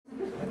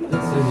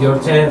your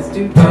chance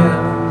to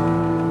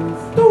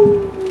dance.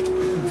 Ooh.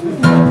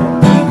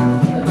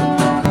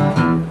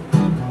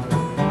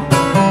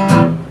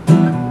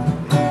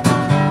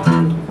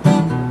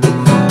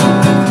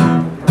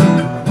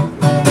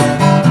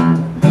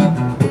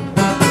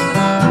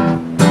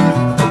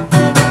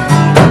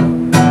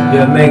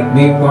 You make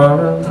me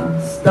wanna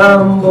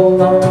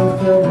stumble on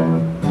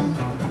pillows,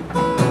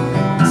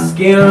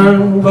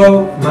 skin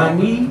both my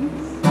knees.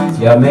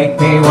 You make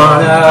me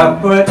wanna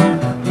put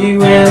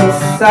you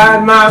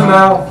inside my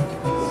mouth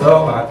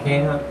so I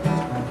can't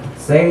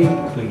say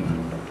please.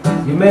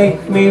 You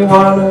make me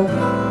wanna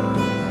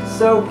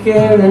soak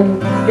it in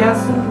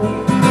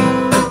gasoline,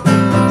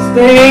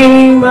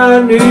 stain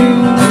my new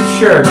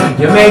shirt.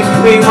 You make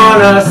me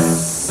wanna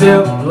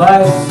sip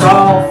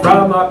Lysol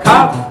from a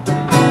cup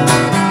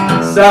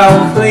so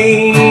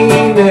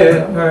clean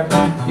it hurts.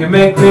 You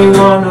make me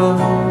wanna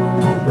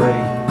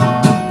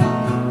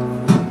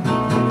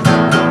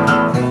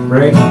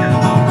break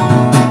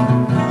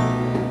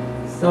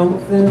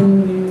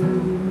something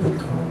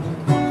beautiful.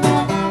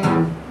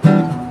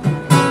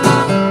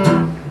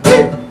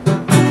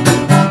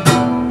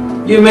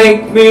 You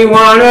make me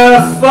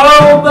wanna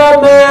fold the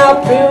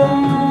map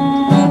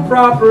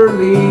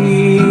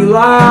improperly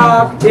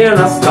locked in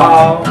a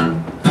stall.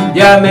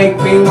 You make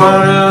me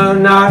wanna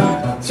not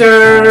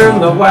turn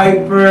the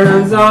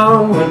wipers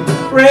on when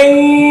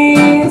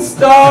rain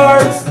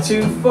starts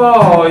to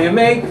fall. You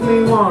make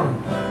me wanna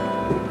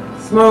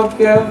smoke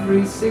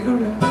every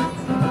cigarette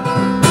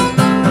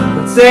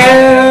that's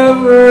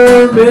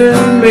ever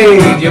been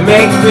made. You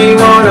make me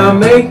wanna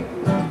make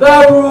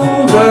the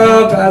rules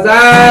up as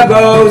I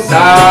go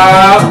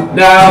south.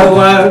 No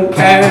one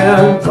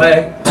can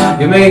play.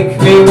 You make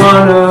me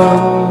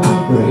wanna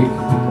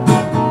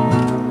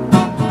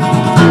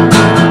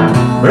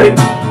break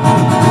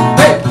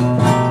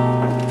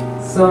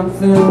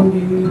something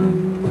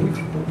beautiful.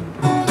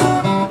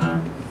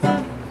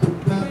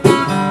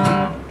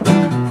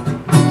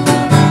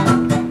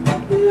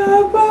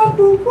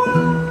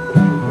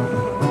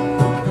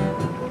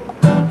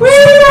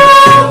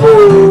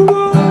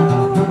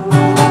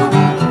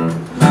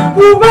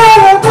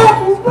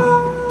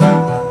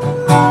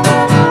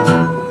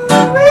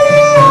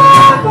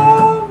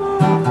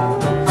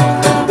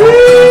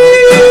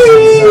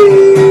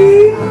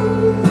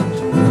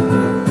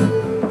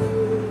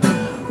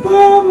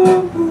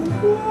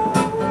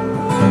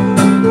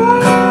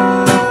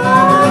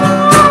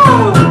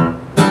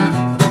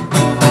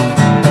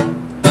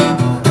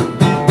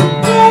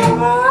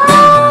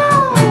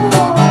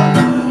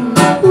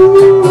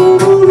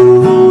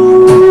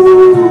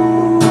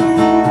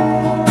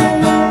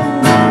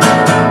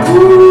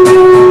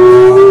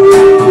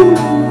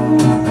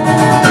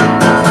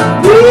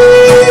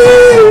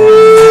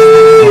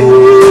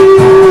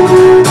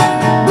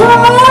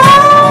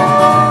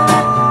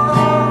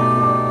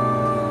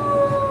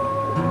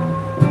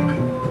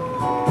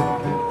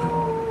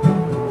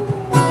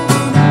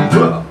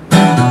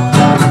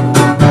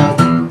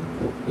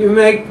 You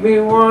make me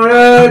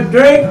wanna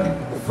drink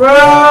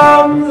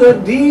from the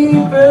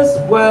deepest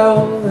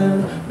well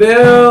and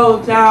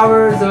build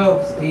towers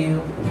of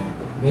steel.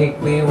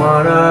 Make me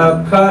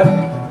wanna cut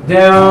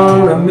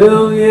down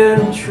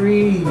 1,000,000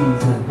 trees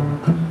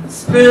and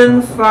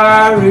spin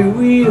fiery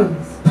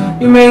wheels.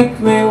 You make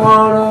me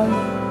wanna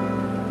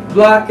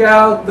black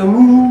out the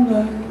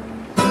moonlight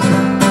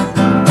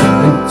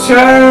and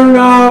turn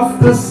off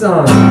the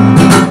sun.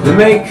 You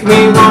make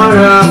me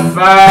wanna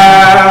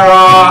fire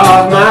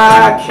off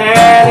my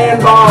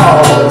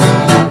cannonballs,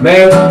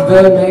 make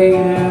the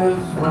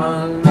natives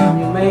run.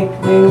 You make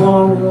me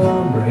wanna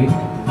break.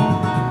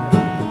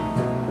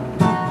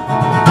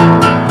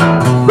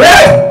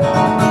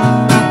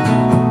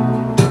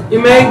 You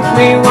make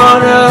me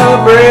wanna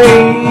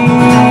break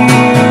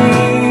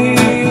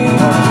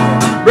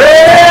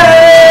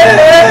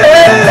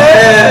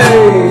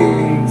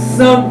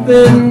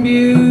something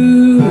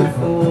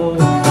beautiful,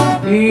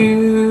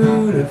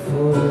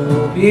 beautiful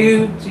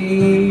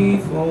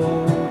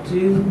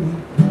to me.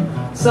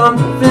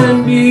 Something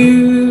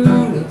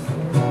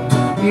beautiful,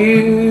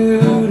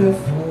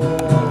 beautiful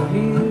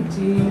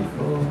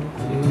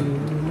to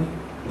me.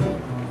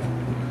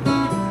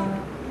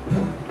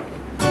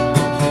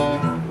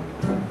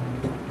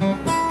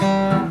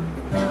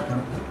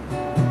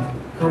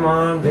 Come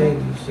on,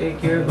 baby,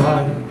 shake your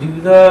body, do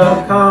the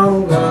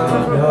conga.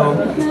 No,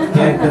 you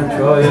can't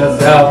control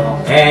yourself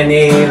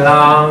any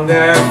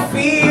longer.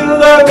 Feel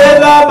the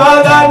rhythm of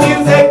the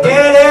music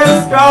getting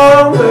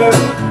stronger.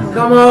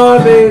 Come on,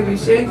 baby,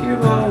 shake your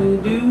body,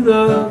 do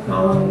the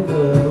conga.